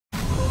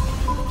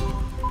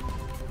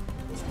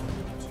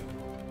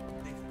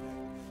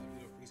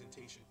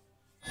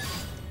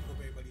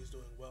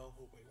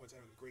well. Hope everyone's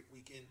having a great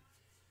weekend.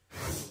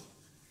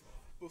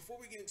 Before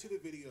we get into the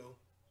video,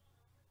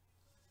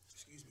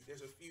 excuse me,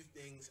 there's a few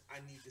things I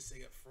need to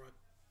say up front.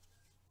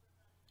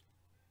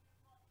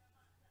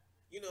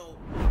 You know,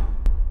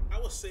 I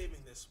was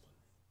saving this one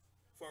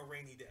for a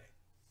rainy day.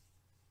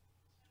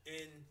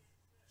 And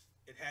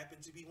it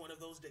happened to be one of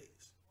those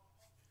days.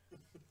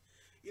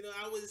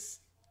 I was,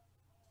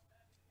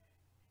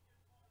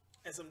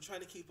 as I'm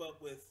trying to keep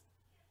up with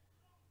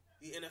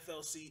the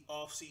NFL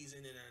off season,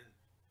 and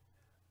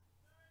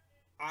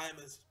I am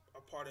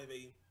a part of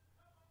a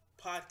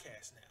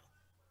podcast now.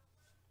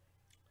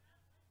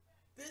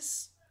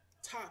 This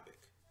topic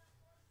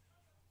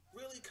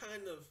really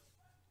kind of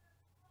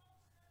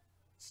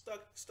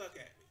stuck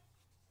at me.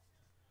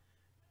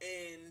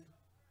 And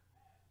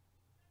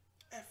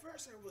at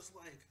first I was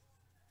like,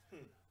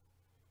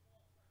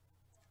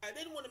 I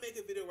didn't want to make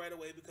a video right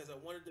away because I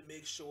wanted to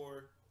make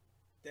sure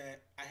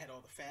that I had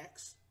all the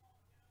facts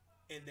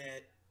and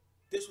that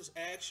this was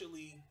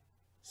actually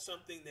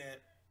something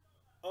that,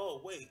 oh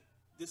wait,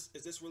 is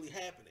this really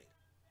happening?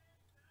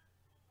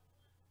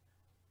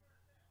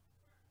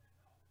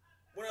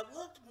 When I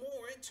looked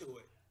more into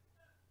it,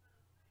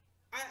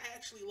 I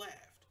actually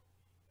laughed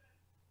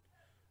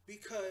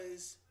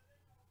because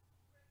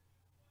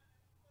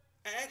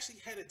I actually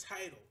had a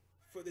title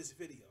for this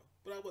video,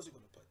 but I wasn't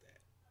going to put that.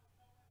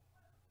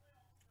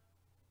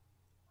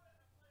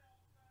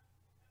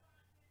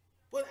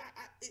 But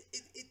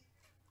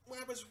when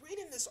I was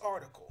reading this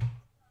article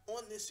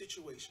on this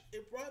situation,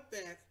 it brought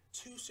back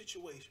two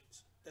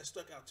situations that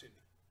stuck out to me.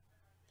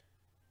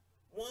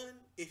 One,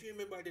 if you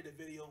remember, I did a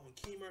video on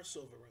Kemah,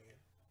 Siverand,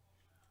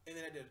 and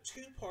then I did a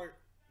two-part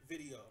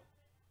video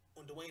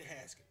on Dwayne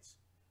Haskins.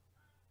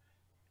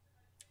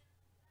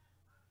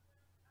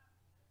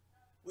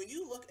 When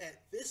you look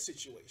at this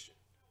situation,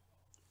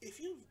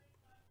 if you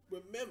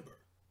remember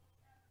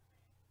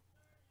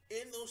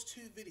in those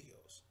two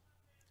videos,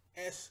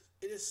 as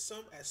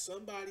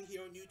somebody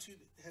here on YouTube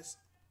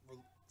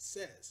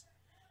says,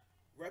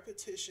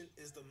 repetition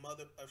is the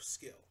mother of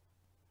skill.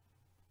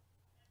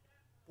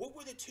 What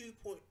were the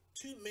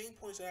two main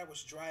points that I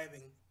was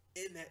driving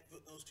in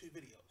those two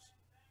videos?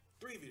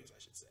 Three videos, I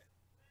should say.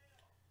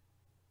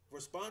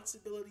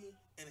 Responsibility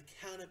and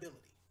accountability.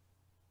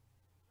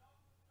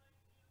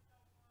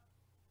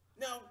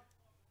 Now,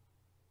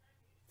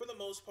 for the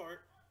most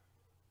part,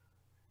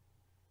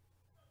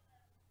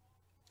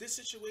 this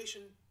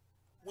situation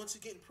once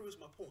again proves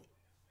my point.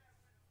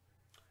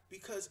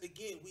 Because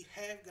again, we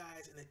have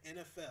guys in the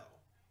NFL,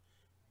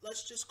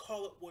 let's just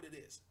call it what it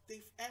is.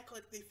 They act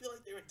like they feel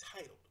like they're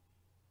entitled.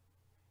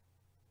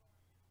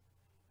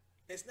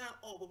 It's not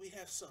all, but we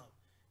have some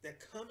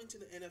that come into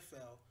the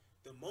NFL,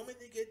 the moment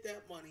they get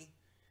that money,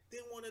 they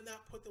want to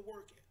not put the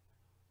work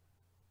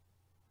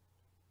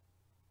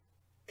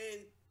in.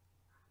 And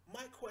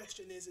my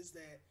question is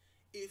that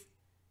if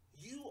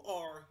you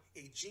are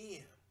a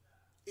GM,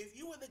 if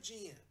you are the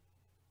GM,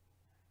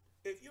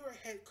 if you're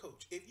a head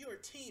coach, if you're a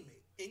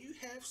teammate, and you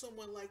have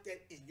someone like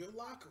that in your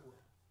locker room,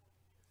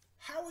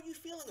 how are you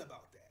feeling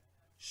about that?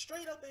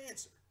 Straight up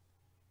answer.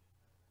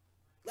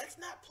 Let's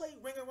not play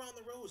ring around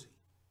the rosy.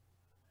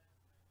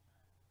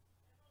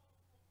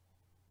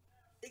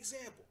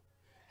 Example,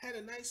 had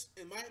a nice,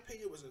 in my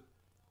opinion, it was a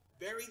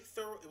very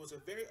thorough, it was a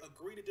very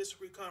agree to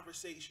disagree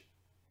conversation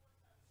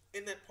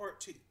in that part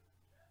 2.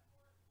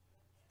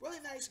 Really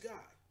nice guy.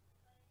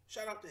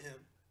 Shout out to him.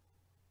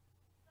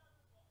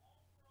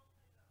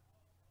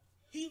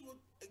 He would,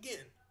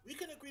 again, we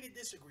can agree to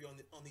disagree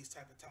on these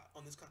type of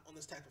on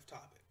this type of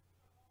topic.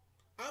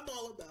 I'm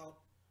all about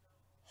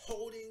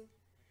holding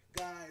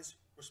guys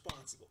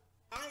responsible.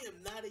 I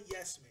am not a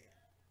yes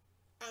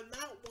man. I'm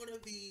not one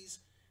of these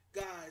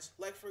guys,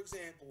 like for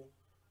example,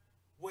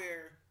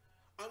 where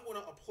I'm going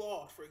to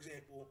applaud, for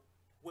example,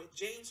 what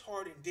James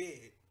Harden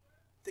did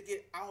to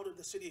get out of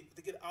the city,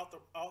 to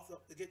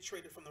get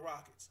traded from the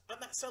Rockets. I'm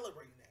not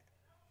celebrating that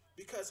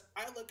because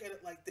I look at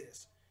it like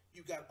this: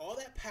 you got all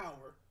that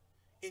power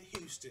in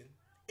Houston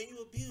and you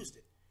abused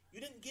it.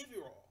 You didn't give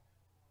your all,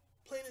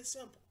 plain and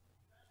simple.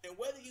 And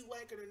whether you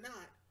like it or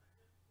not,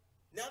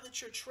 now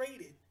that you're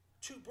traded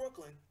to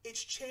Brooklyn,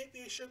 it's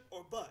championship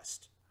or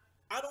bust.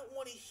 I don't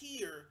want to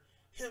hear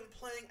him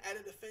playing at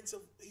a defensive,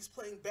 he's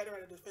playing better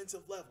at a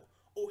defensive level,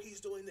 or he's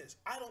doing this.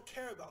 I don't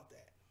care about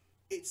that.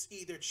 It's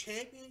either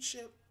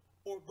championship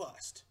or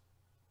bust.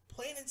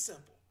 Plain and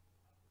simple.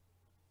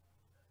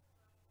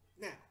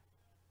 Now,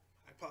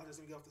 I apologize,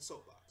 let me get off the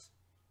soapbox.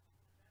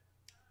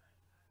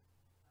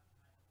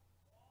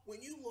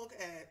 When you look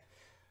at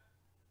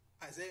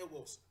Isaiah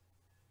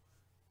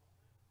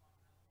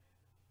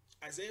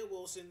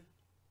Wilson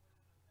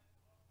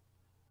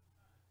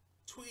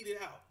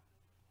tweeted out,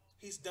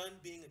 he's done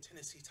being a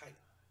Tennessee Titan.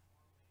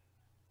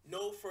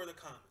 No further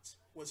comments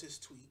was his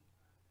tweet.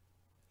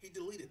 He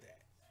deleted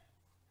that.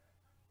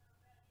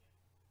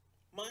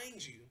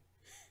 Mind you,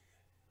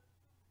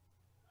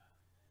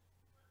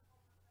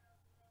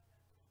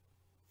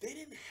 they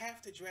didn't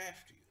have to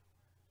draft you.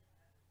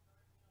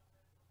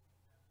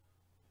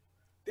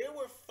 There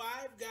were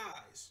 5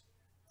 guys,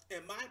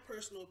 in my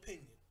personal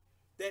opinion,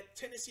 that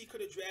Tennessee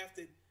could have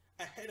drafted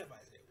ahead of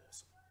Isaiah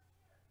Wilson.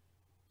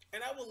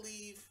 And I will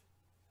leave.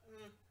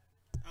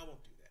 I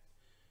won't do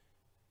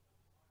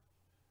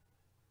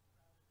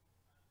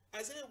that.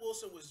 Isaiah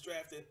Wilson was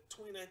drafted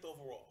 29th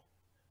overall.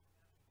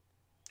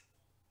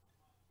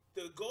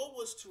 The goal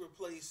was to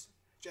replace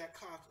Jack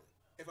Conklin,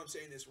 if I'm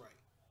saying this right,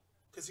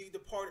 because he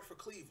departed for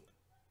Cleveland.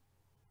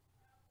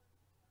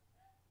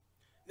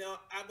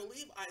 Now, I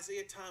believe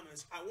Isaiah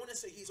Thomas, I want to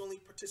say he's only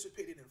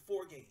participated in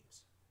 4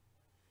 games.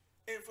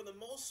 And for the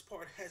most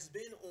part has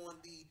been on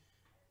the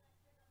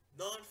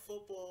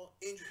non-football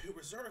injury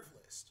reserve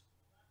list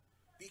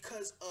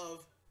because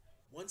of,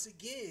 once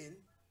again,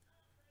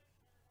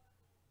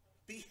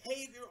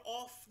 behavior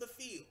off the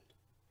field.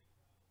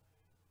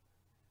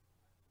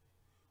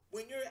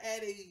 When you're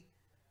at a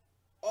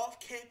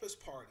off-campus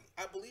party,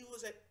 I believe it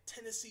was at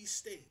Tennessee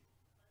State,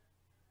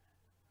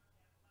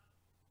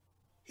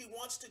 he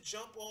wants to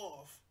jump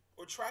off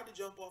or try to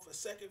jump off a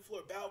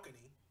second-floor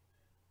balcony.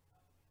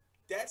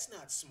 That's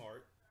not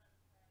smart.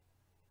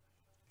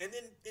 And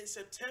then in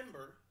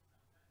September,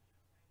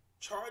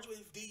 charged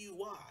with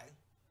DUI.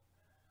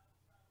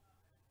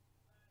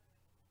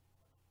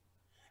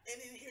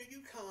 And then here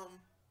you come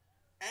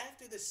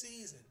after the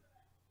season,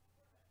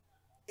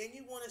 and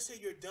you want to say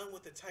you're done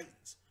with the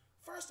Titans.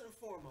 First and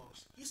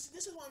foremost, you see,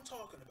 this is what I'm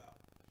talking about.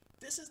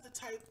 This is the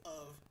type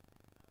of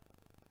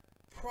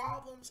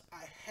problems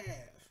I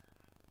have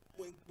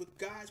with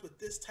guys with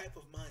this type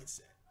of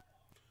mindset.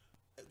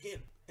 Again,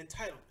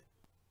 entitlement.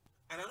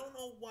 And I don't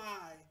know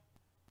why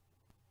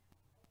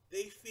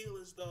they feel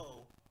as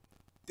though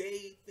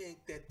they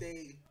think that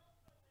they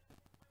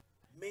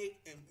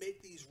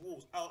make these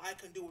rules. Oh, I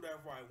can do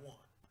whatever I want.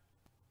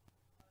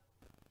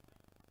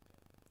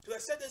 Because I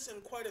said this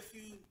in quite a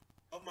few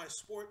of my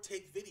sport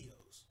take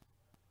videos.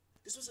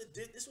 This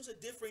was a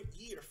different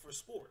year for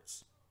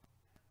sports.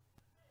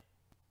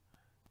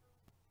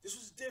 This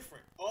was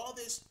different. All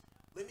this,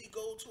 let me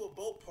go to a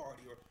boat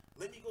party, or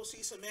let me go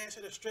see some ass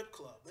at a strip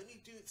club. Let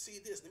me see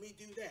this, let me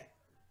do that.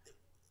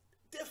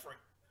 Different.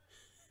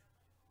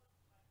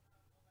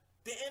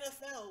 The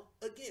NFL,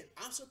 again,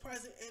 I'm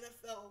surprised the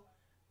NFL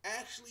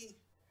actually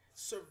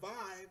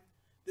survived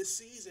the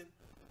season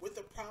with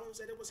the problems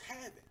that it was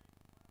having.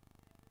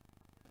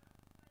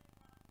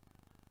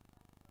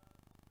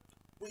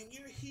 When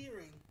you're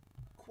hearing,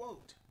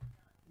 quote,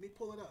 let me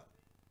pull it up.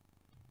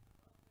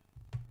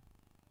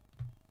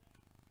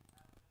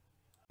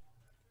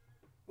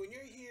 When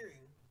you're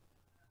hearing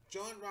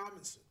John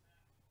Robinson,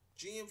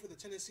 GM for the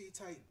Tennessee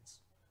Titans,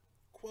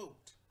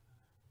 quote,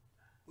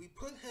 we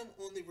put him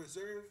on the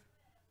reserve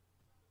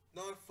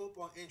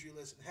non-football injury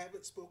list and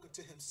haven't spoken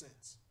to him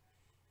since.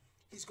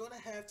 He's going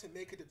to have to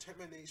make a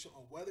determination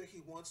on whether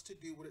he wants to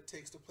do what it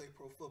takes to play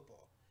pro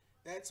football.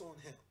 That's on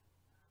him.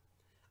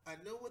 I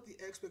know what the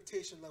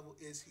expectation level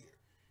is here.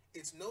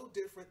 It's no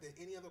different than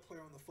any other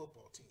player on the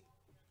football team.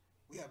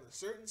 We have a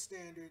certain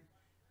standard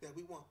that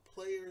we want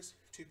players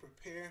to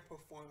prepare and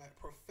perform at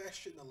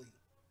professionally.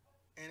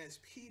 And as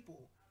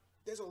people,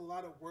 there's a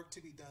lot of work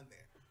to be done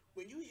there.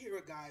 When you hear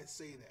a guy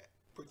say that,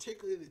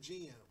 particularly the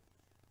GM,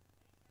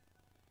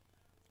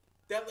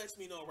 that lets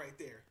me know right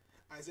there,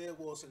 Isaiah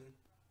Wilson,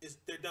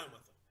 they're done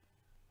with him.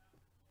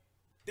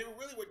 They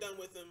really were done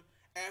with him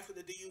after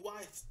the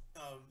DUI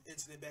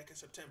incident back in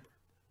September.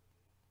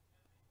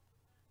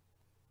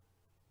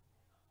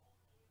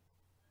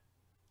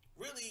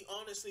 Really,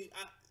 honestly,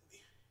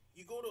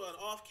 you go to an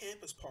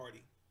off-campus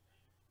party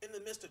in the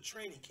midst of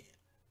training camp.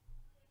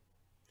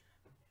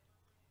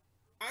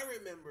 I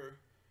remember,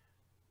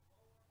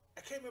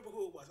 I can't remember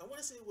who it was. I want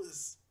to say it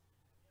was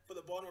for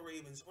the Baltimore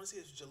Ravens. I want to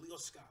say it was Jaleel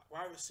Scott,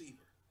 wide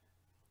receiver.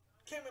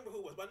 Can't remember who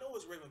it was, but I know it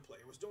was a Raven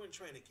player. It was during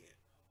training camp.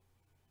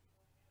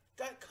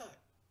 Got cut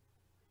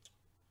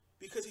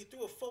because he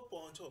threw a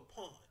football into a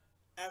pond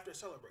after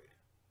celebrating.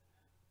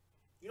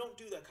 You don't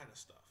do that kind of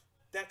stuff,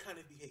 that kind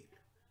of behavior.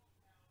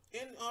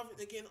 And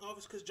again,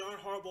 obviously, because John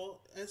Harbaugh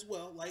as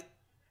well, like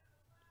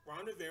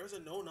Ron Rivera, is a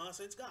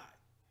no-nonsense guy.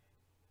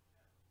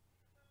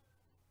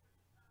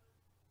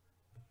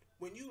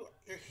 When you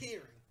are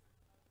hearing,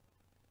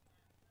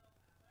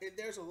 and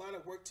there's a lot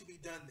of work to be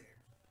done there,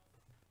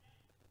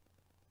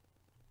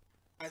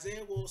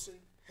 Isaiah Wilson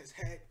has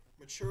had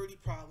maturity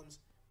problems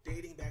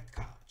dating back to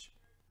college.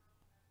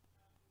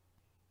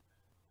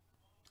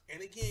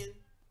 And again,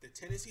 the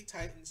Tennessee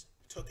Titans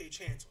took a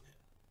chance on him.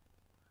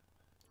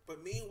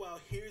 But meanwhile,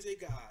 here's a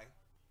guy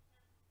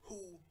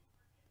who,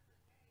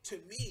 to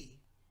me,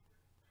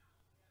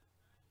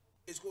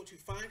 is going to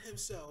find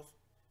himself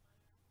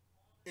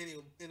in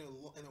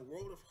a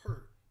world of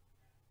hurt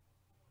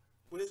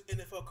with his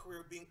NFL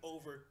career being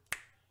over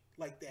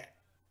like that.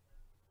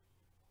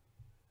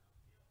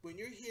 When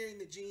you're hearing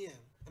the GM,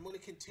 I'm going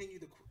to continue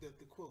the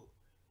quote.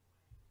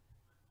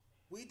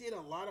 We did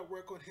a lot of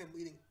work on him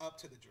leading up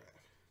to the draft.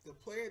 The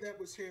player that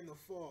was here in the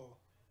fall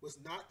was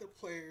not the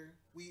player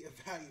we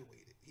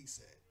evaluated, he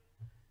said.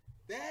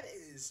 That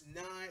is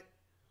not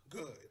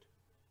good.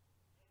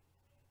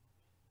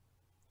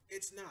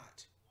 It's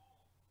not.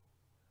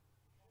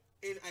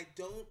 And I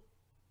don't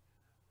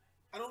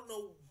I don't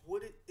know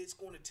what it's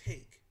going to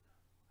take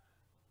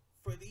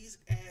for these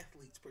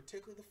athletes,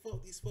 particularly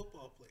these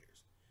football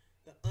players,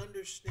 to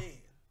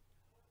understand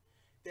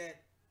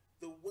that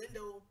the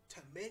window to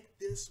make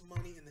this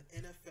money in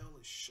the NFL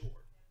is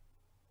short.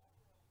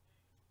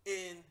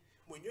 And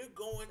when you're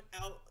going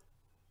out,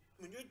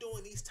 when you're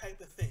doing these type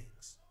of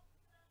things,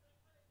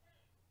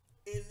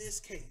 in this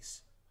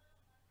case,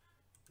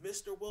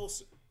 Mr.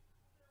 Wilson,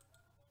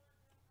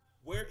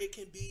 where it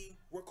can be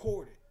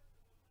recorded,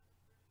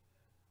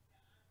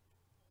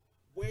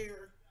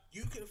 where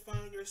you can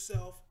find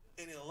yourself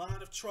in a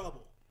lot of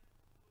trouble,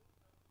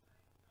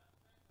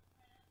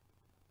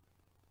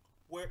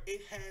 where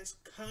it has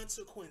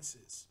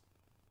consequences.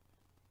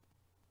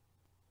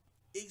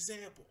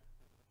 Example,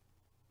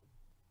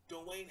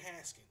 Dwayne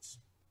Haskins.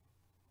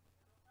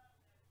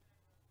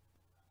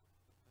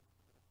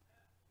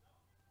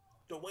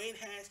 Dwayne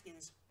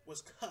Haskins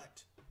was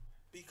cut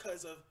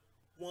because of,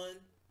 one,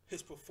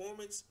 his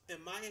performance,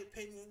 in my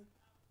opinion,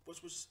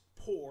 which was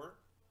poor,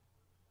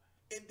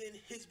 and then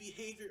his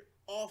behavior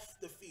off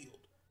the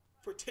field,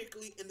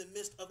 particularly in the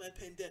midst of a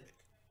pandemic.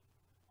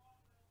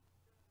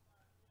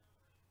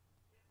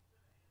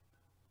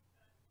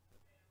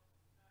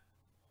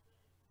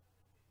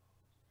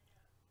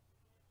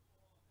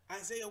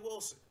 Isaiah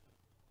Wilson.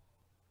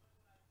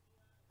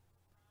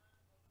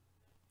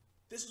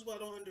 This is what I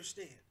don't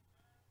understand.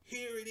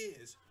 Here it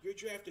is. You're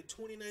drafted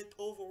 29th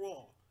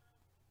overall.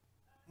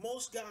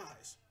 Most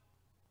guys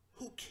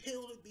who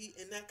kill to be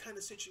in that kind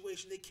of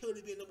situation, they kill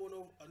to be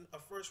a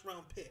first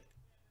round pick.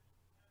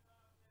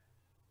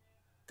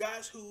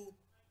 Guys who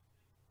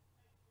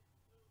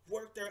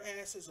work their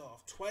asses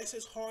off twice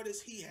as hard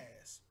as he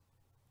has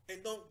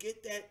and don't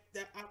get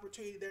that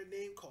opportunity, their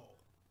name called,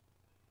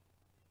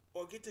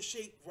 or get to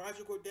shake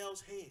Roger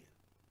Goodell's hand.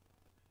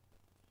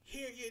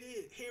 Here it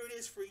is. Here it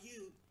is for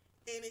you,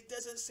 and it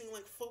doesn't seem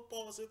like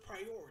football is a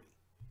priority.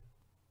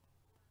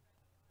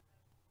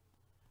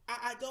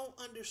 I don't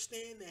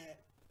understand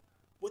that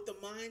with the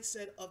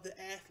mindset of the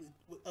athlete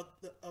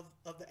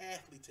of the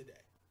athlete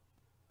today,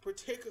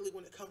 particularly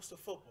when it comes to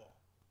football.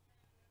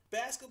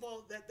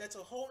 Basketball, that's a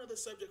whole other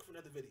subject for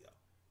another video.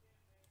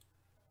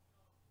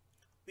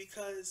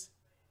 Because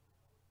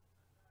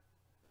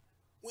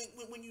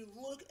when you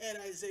look at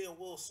Isaiah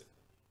Wilson,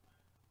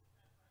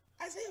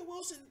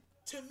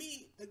 to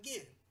me,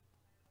 again,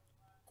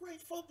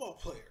 great football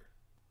player.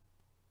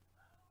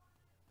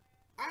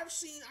 I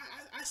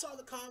saw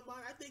the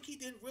combine. I think he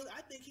did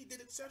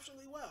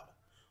exceptionally well.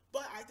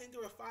 But I think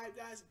there were 5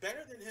 guys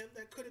better than him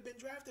that could have been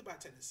drafted by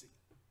Tennessee.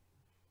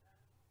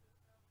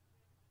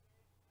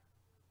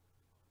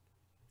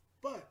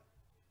 But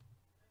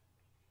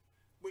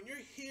when you're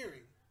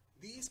hearing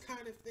these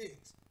kind of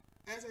things,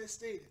 as I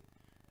stated,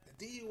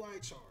 the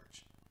DUI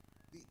charge,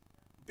 the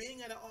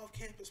being at an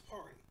off-campus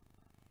party,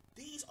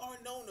 these are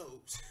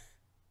no-nos.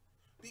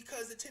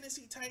 Because the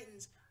Tennessee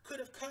Titans could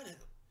have cut him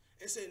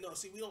and said, no,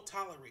 see, we don't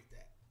tolerate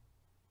that.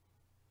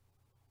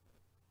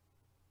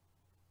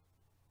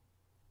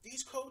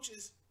 These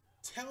coaches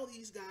tell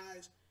these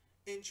guys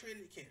in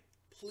training camp,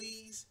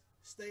 please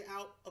stay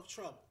out of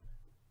trouble.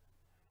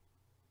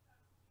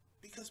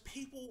 Because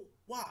people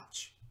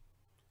watch.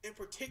 And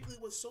particularly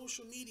with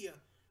social media,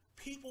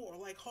 people are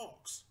like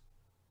hawks.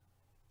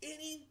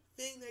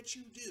 Anything that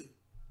you do,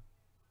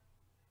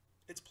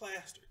 it's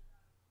plastered.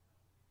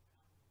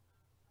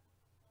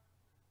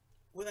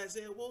 With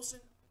Isaiah Wilson,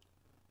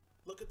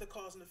 look at the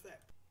cause and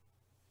effect.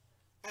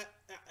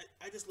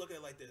 I just look at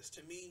it like this.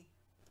 To me,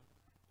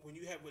 when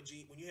you have the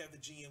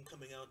GM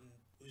coming out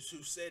and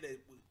who said that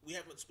we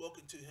haven't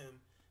spoken to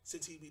him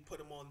since we put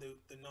him on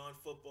the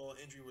non-football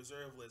injury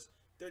reserve list,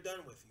 they're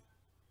done with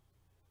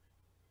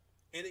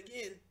you. And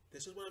again,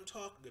 this is what I'm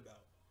talking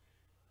about.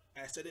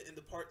 I said it in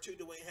the part 2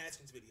 Dwayne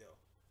Haskins video.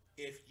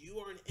 If you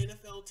are an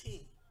NFL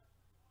team,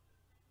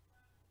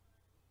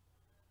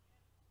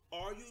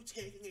 are you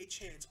taking a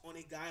chance on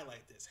a guy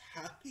like this?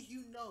 How do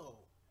you know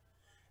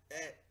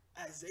that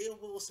Isaiah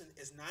Wilson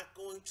is not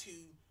going to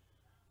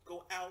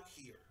go out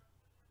here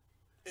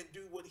and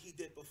do what he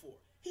did before?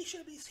 He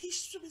should be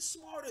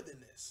smarter than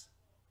this.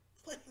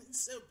 Plain and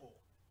simple.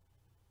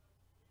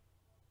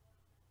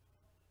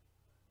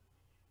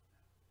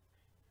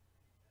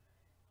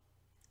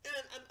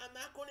 And I'm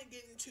not going to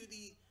get into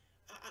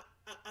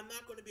I'm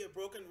not going to be a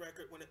broken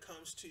record when it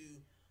comes to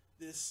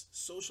this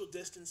social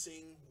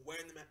distancing,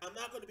 wearing the mask. I'm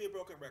not going to be a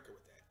broken record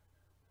with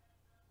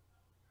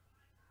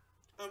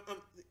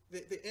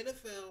that. The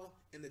NFL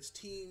and its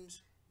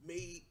teams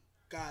made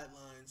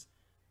guidelines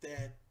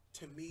that,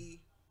 to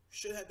me,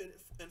 should have been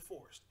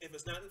enforced. If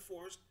it's not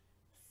enforced,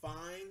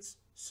 fines,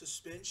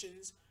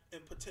 suspensions,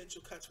 and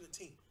potential cuts from the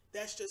team.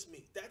 That's just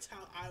me. That's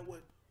how I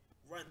would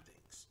run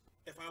things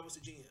if I was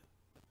a GM.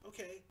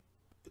 Okay,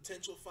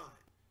 potential fine.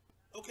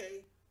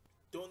 Okay,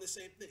 doing the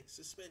same thing,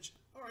 suspension.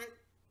 All right,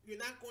 you're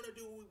not going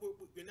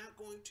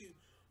to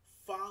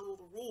follow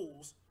the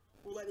rules.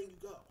 We're letting you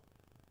go.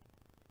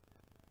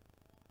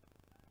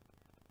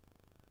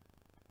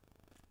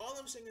 All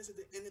I'm saying is, at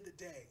the end of the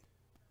day,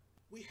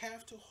 we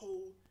have to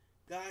hold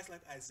guys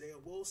like Isaiah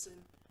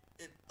Wilson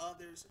and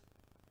others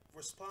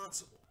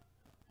responsible.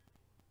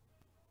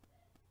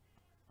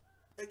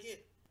 Again,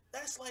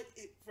 that's like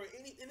it for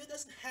any, and it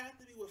doesn't have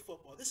to be with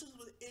football. This is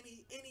with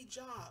any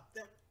job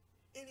that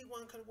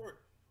anyone can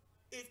work.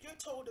 If you're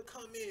told to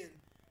come in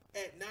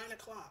at 9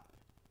 o'clock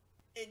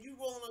and you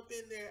rolling up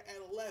in there at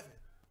 11,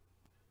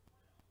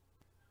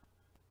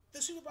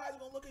 the supervisor's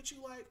gonna look at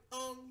you like,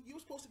 you were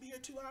supposed to be here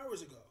 2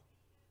 hours ago.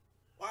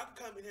 Well, I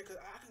can come in here because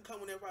I can come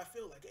whenever I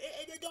feel like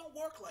it. It don't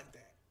work like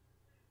that.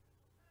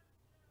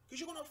 Because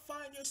you're gonna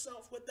find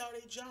yourself without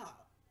a job.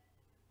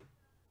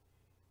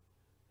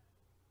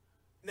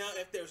 Now,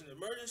 if there's an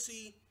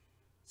emergency,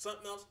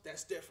 something else,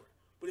 that's different.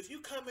 But if you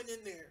coming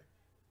in there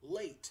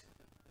late,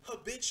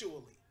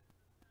 habitually,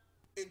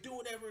 and do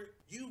whatever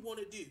you want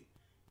to do,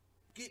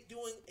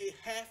 doing a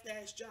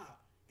half-assed job,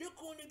 you're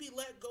going to be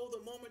let go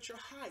the moment you're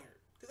hired.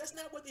 Because that's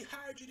not what they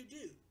hired you to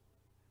do.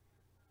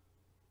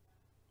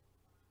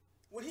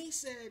 When he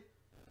said,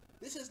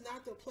 this is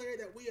not the player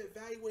that we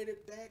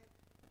evaluated back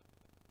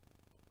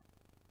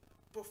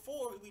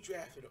before we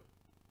drafted him.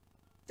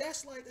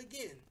 That's like,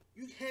 again,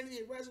 you hand me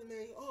a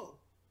resume, oh,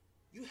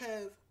 you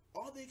have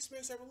all the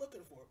experience that we're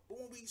looking for. But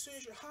as soon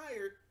as you're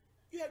hired,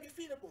 you have your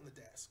feet up on the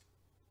desk.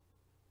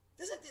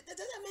 Does that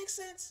make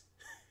sense?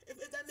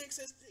 If that makes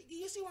sense,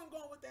 you see where I'm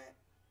going with that?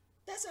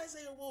 That's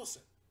Isaiah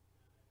Wilson.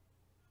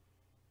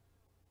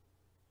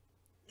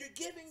 You're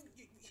giving,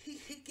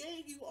 he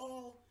gave you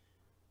all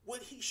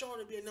what he's shown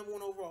to be a number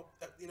one overall,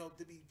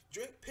 to be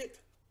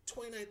picked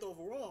 29th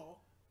overall.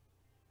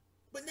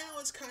 But now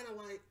it's kind of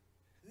like,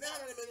 now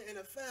that I'm in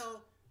the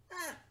NFL,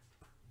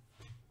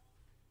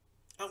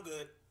 I'm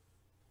good.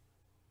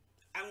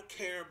 I don't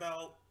care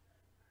about,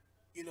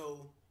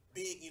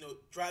 being,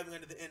 driving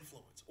under the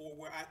influence or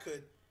where I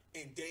could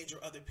endanger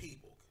other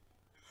people,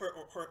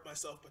 hurt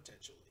myself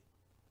potentially.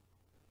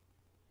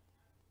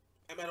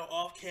 I'm at an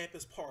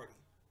off-campus party,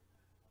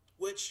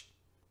 which,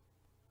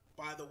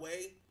 by the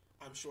way,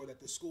 I'm sure that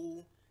the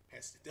school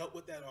has dealt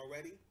with that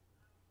already.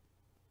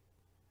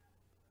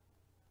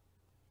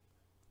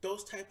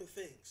 Those type of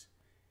things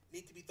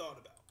need to be thought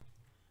about.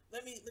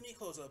 Let me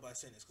close up by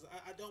saying this because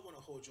I don't want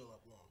to hold you all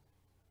up long.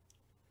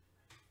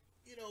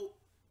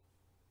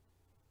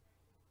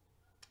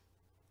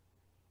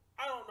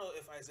 I don't know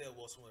if Isaiah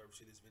Wilson will ever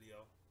see this video,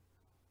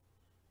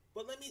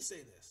 but let me say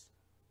this.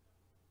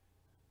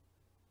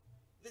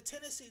 The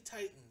Tennessee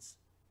Titans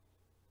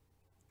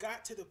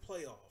got to the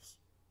playoffs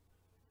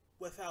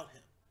without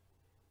him.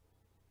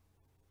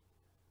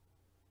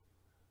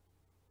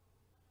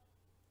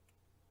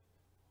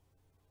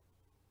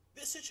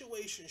 This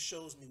situation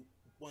shows me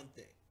one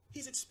thing.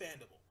 He's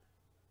expandable.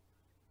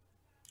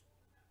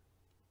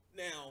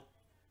 Now,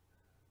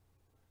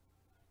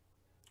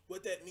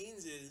 what that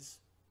means is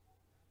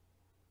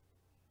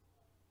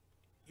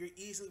you're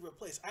easily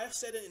replaced. I've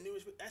said it in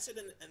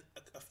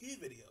a few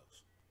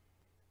videos.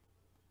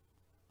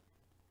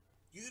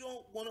 You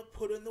don't want to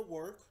put in the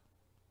work.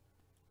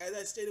 As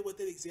I stated with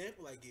the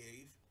example I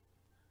gave,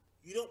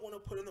 you don't want to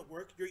put in the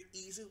work. You're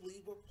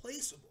easily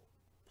replaceable.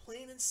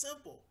 Plain and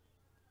simple.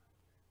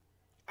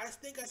 I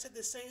think I said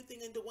the same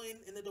thing in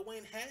the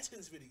Dwayne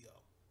Haskins video.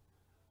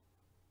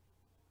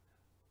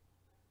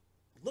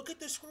 Look at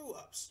the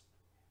screw-ups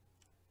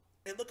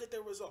and look at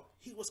the result.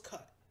 He was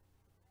cut.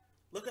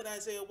 Look at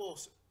Isaiah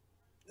Wilson.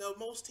 Now,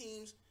 most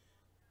teams,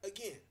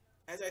 again,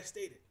 as I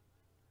stated,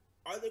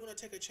 are they going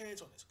to take a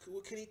chance on this?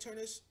 Can he turn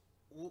this?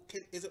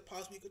 Is it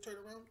possible he could turn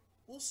around?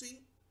 We'll see.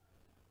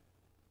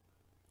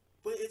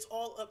 But it's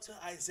all up to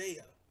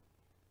Isaiah,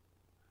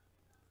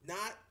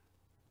 not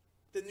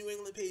the New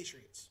England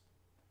Patriots,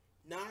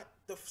 not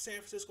the San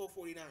Francisco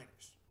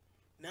 49ers,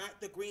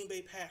 not the Green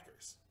Bay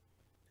Packers.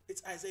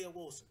 It's Isaiah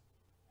Wilson.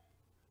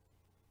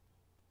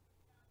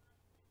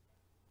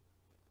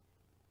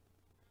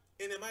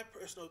 And in my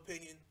personal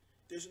opinion,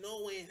 there's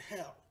no way in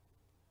hell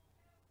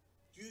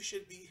you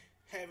should be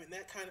having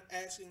that kind of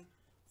asking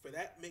for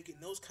that, making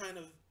those kind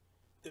of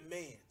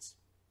demands,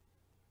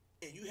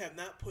 and you have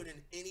not put in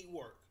any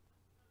work.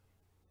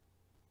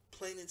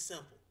 Plain and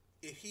simple.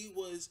 If he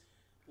was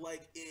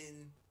like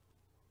in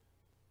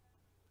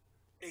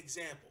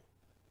example,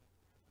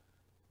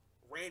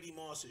 Randy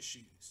Moss's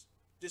shoes,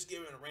 just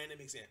giving a random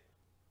example,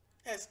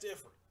 that's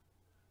different.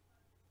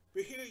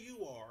 But here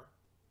you are,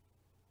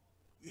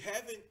 you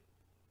haven't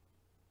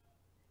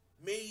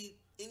made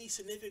any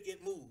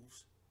significant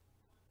moves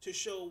to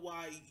show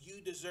why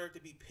you deserve to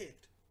be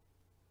picked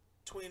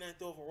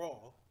 29th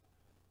overall.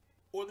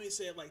 Or let me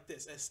say it like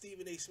this, as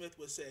Stephen A. Smith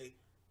would say,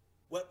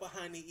 wet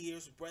behind the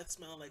ears, breath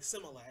smelling like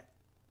Similac.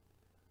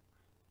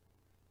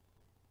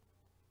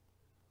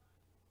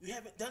 You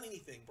haven't done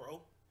anything,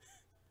 bro.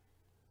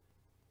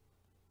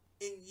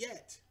 And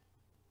yet,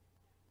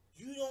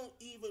 you don't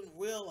even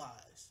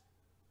realize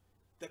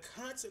the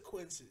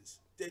consequences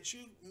that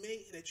you've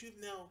made, that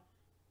you've now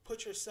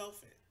put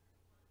yourself in.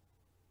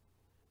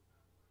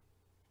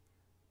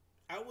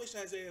 I wish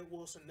Isaiah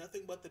Wilson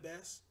nothing but the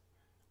best.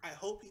 I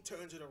hope he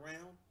turns it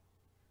around.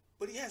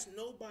 But he has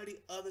nobody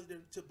other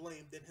than to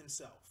blame than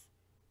himself.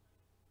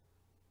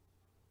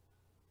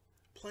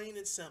 Plain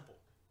and simple.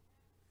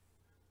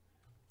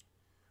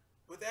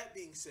 with that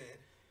being said,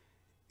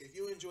 if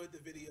you enjoyed the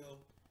video,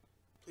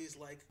 please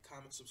like,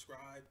 comment,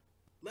 subscribe.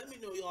 Let me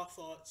know your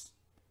thoughts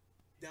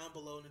down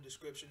below in the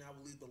description. I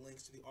will leave the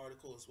links to the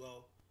article as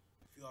well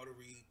if you ought to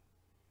read.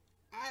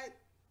 I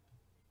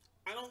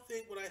don't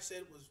think what I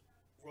said was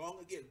wrong.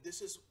 Again,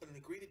 this is an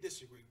agree to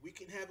disagree. We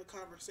can have a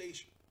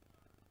conversation.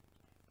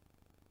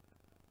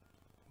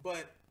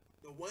 But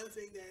the one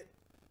thing that,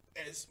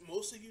 as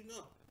most of you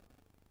know,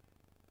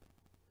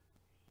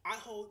 I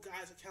hold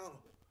guys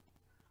accountable.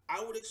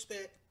 I would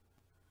expect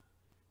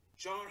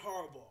John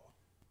Harbaugh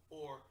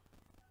or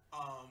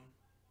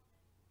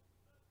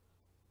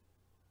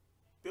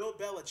Bill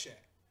Belichick,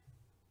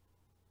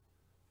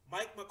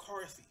 Mike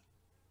McCarthy,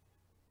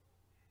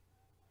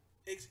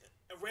 and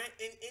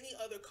any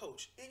other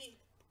coach, any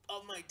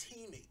of my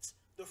teammates,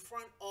 the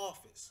front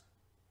office,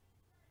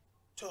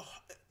 to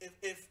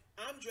if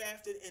I'm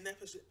drafted in that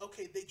position,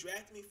 okay, they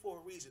drafted me for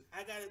a reason.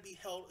 I got to be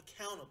held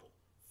accountable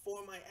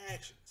for my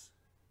actions.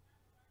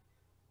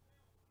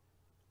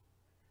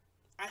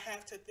 I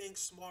have to think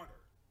smarter.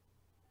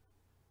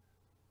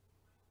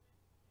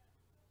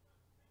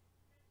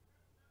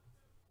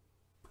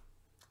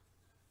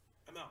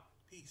 I'm out.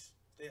 Peace.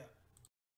 Stay up.